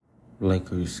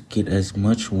Lakers, get as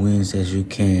much wins as you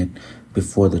can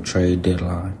before the trade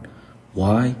deadline.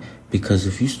 Why? Because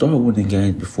if you start winning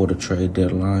games before the trade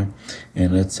deadline,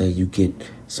 and let's say you get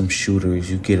some shooters,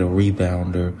 you get a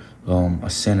rebounder, a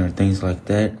center, things like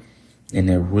that, and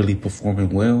they're really performing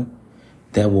well,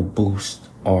 that will boost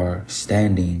our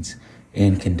standings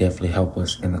and can definitely help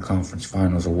us in the conference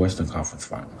finals or Western Conference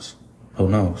finals. Who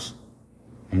knows?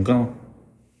 I'm gone.